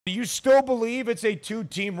Do you still believe it's a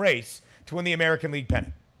two-team race to win the American League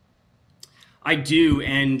pennant? I do.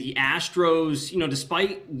 And the Astros,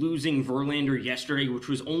 despite losing Verlander yesterday, which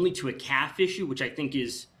was only to a calf issue, which I think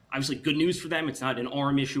is obviously good news for them. It's not an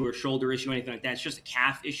arm issue or shoulder issue or anything like that. It's just a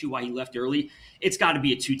calf issue why he left early. It's got to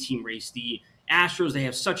be a two-team race. The Astros, they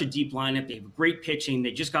have such a deep lineup. They have great pitching.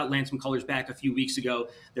 They just got Lance McCullers back a few weeks ago.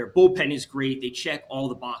 Their bullpen is great. They check all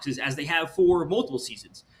the boxes as they have for multiple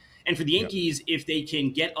seasons. And for the Yankees, if they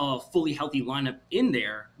can get a fully healthy lineup in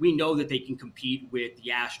there, we know that they can compete with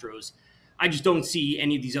the Astros. I just don't see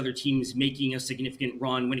any of these other teams making a significant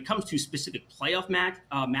run. When it comes to specific playoff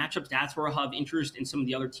matchups, that's where I'll have interest in some of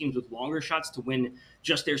the other teams with longer shots to win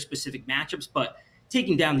just their specific matchups. But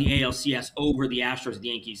taking down the ALCS over the Astros and the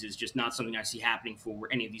Yankees is just not something I see happening for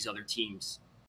any of these other teams.